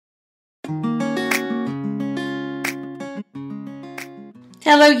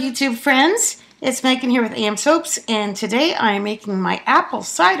Hello YouTube friends, it's Megan here with AM Soaps, and today I am making my apple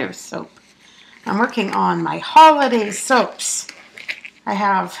cider soap. I'm working on my holiday soaps. I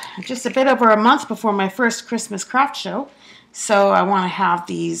have just a bit over a month before my first Christmas craft show, so I want to have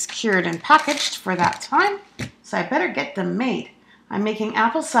these cured and packaged for that time, so I better get them made. I'm making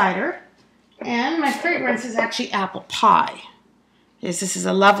apple cider, and my fragrance is actually apple pie. This is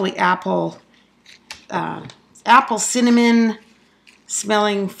a lovely apple cinnamon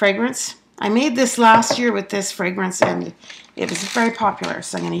smelling fragrance. I made this last year with this fragrance and it was very popular,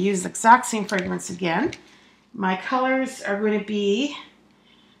 so I'm going to use the exact same fragrance again. My colors are going to be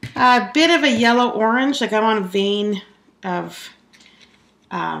a bit of a yellow orange, like I want a vein of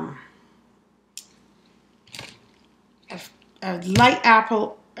a light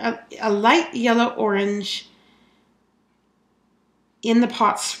apple, a light yellow orange in the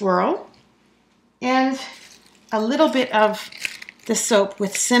pot swirl, and a little bit of the soap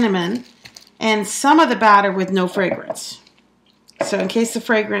with cinnamon and some of the batter with no fragrance. So in case the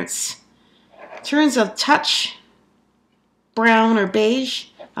fragrance turns a touch brown or beige,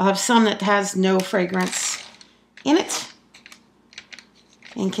 I'll have some that has no fragrance in it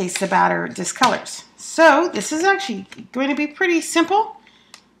in case the batter discolors. So this is actually going to be pretty simple.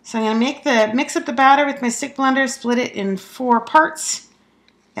 So I'm going to mix up the batter with my stick blender, split it in 4 parts.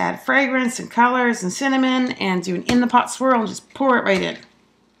 Add fragrance and colors and cinnamon and do an in the pot swirl and just pour it right in.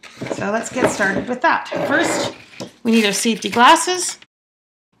 So let's get started with that. First, we need our safety glasses.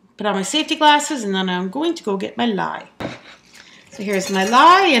 Put on my safety glasses and then I'm going to go get my lye. So here's my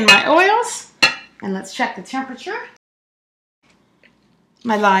lye and my oils, and let's check the temperature.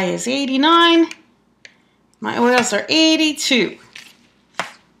 My lye is 89. My oils are 82.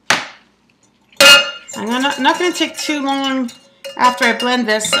 I'm not going to take too long after I blend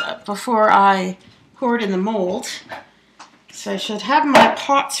this before I pour it in the mold. So I should have my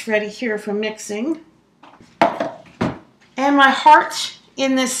pots ready here for mixing. And my heart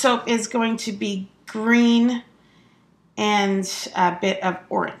in this soap is going to be green and a bit of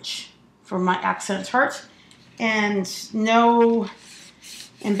orange for my accent heart. And no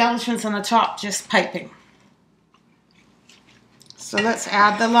embellishments on the top, just piping. So let's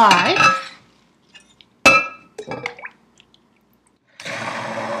add the lye.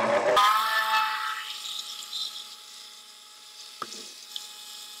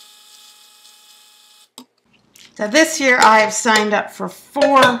 So this year I have signed up for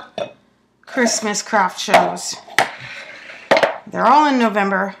 4 Christmas craft shows. They're all in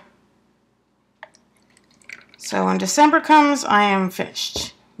November. So when December comes, I am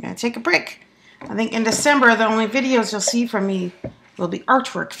finished. I'm going to take a break. I think in December the only videos you'll see from me will be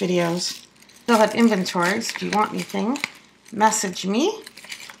artwork videos. They'll have inventories. If you want anything, message me.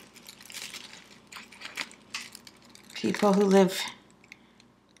 People who live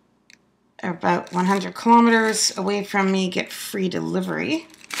about 100 kilometers away from me get free delivery.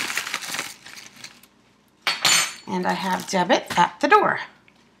 And I have debit at the door.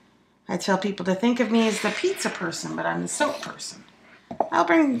 I tell people to think of me as the pizza person, but I'm the soap person. I'll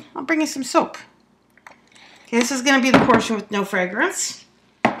bring you some soap. Okay, this is going to be the portion with no fragrance.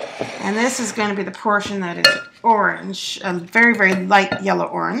 And this is going to be the portion that is orange, a very, very light yellow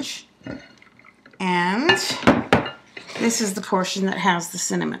orange. And this is the portion that has the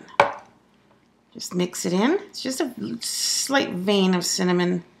cinnamon. Just mix it in. It's just a slight vein of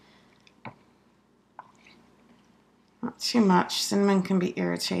cinnamon. Not too much. Cinnamon can be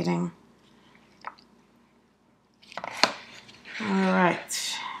irritating.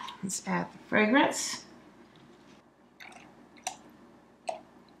 Alright, let's add the fragrance.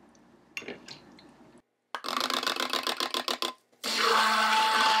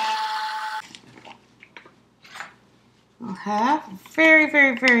 I'll have very,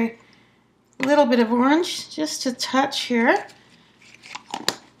 very, very little bit of orange, just a touch here.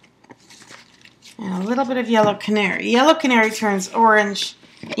 And a little bit of yellow canary. Yellow canary turns orange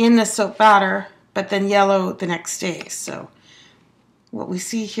in the soap batter, but then yellow the next day. So what we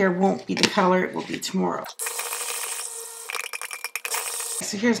see here won't be the color, it will be tomorrow.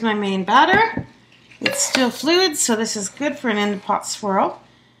 So here's my main batter. It's still fluid, so this is good for an in the pot swirl.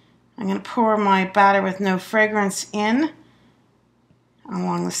 I'm going to pour my batter with no fragrance in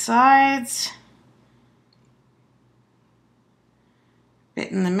along the sides,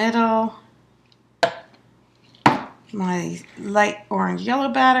 bit in the middle, my light orange yellow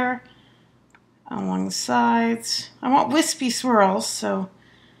batter along the sides. I want wispy swirls, so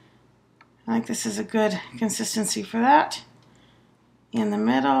I think this is a good consistency for that. In the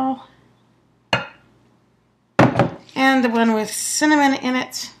middle, and the one with cinnamon in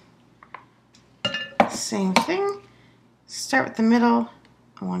it, same thing. Start with the middle,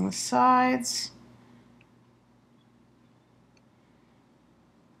 along the sides.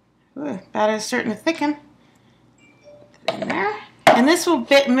 Ooh, batter's starting to thicken. Put it in there. And this will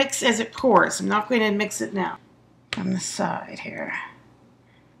mix as it pours. I'm not going to mix it now. On the side here.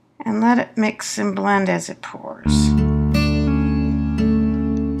 And let it mix and blend as it pours.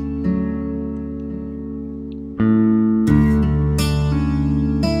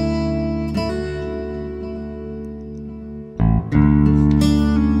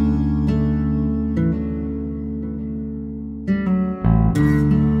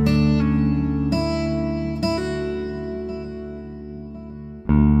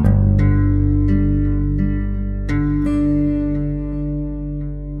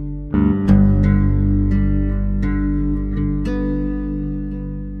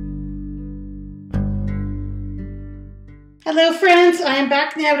 Hello friends, I am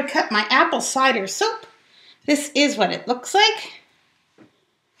back now to cut my apple cider soap. This is what it looks like.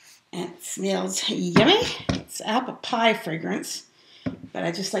 And it smells yummy. It's apple pie fragrance, but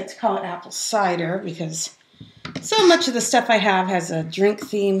I just like to call it apple cider because so much of the stuff I have has a drink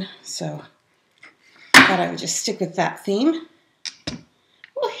theme, so I thought I would just stick with that theme.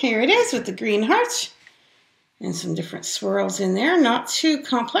 Well, here it is with the green heart and some different swirls in there. Not too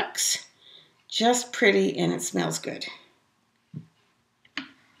complex, just pretty, and it smells good.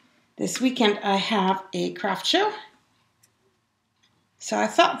 This weekend I have a craft show, so I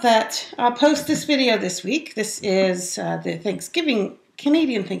thought that I'll post this video this week. This is the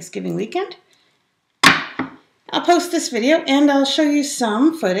Canadian Thanksgiving weekend. I'll post this video and I'll show you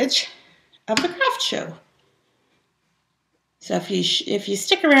some footage of the craft show. So if you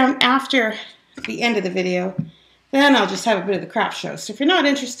stick around after the end of the video, then I'll just have a bit of the craft show. So if you're not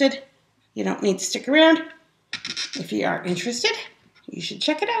interested, you don't need to stick around. If you are interested, you should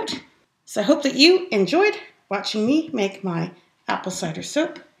check it out. So I hope that you enjoyed watching me make my apple cider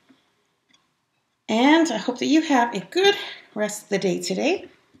soap. And I hope that you have a good rest of the day today.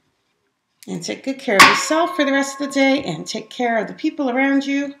 And take good care of yourself for the rest of the day and take care of the people around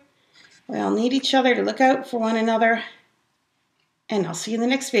you. We all need each other to look out for one another. And I'll see you in the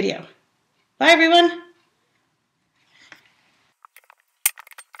next video. Bye everyone.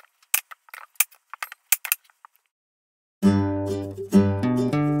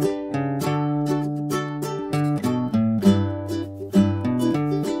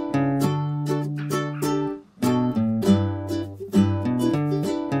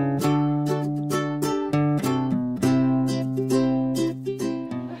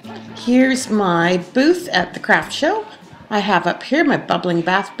 Here's my booth at the craft show. I have up here my bubbling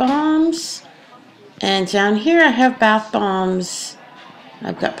bath bombs, and down here I have bath bombs.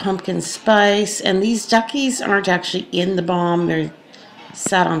 I've got pumpkin spice, and these duckies aren't actually in the bomb, they're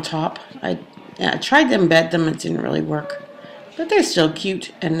sat on top. I tried to embed them, it didn't really work, but they're still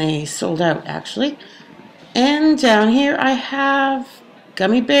cute, and they sold out actually. And down here I have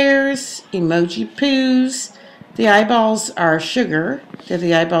gummy bears, emoji poos. The eyeballs are sugar. They're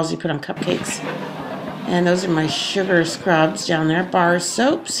the eyeballs you put on cupcakes. And those are my sugar scrubs down there. Bar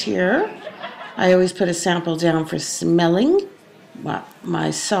soaps here. I always put a sample down for smelling. My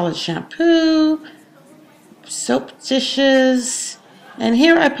solid shampoo. Soap dishes. And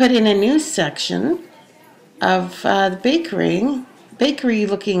here I put in a new section of the bakery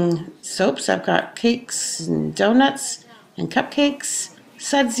looking soaps. I've got cakes and donuts and cupcakes.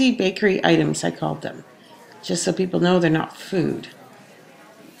 Sudsy bakery items, I called them, just so people know they're not food.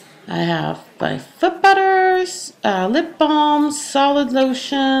 I have my foot butters, lip balm, solid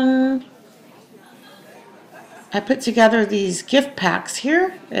lotion. I put together these gift packs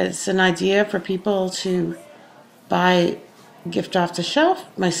here. It's an idea for people to buy gift off the shelf.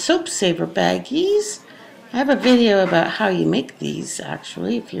 My soap saver baggies. I have a video about how you make these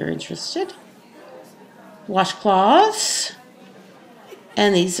actually, if you're interested. Washcloths.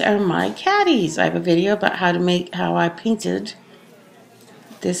 And these are my caddies. I have a video about how I painted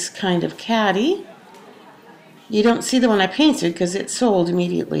this kind of caddy. You don't see the one I painted because it sold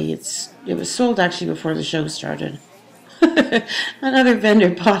immediately. It was sold actually before the show started. Another vendor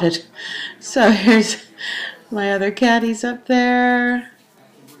bought it. So here's my other caddies up there.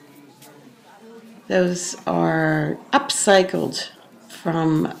 Those are upcycled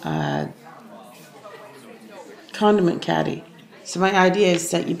from condiment caddy. So my idea is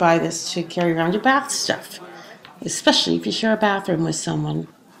that you buy this to carry around your bath stuff, especially if you share a bathroom with someone.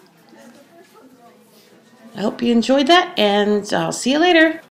 I hope you enjoyed that, and I'll see you later.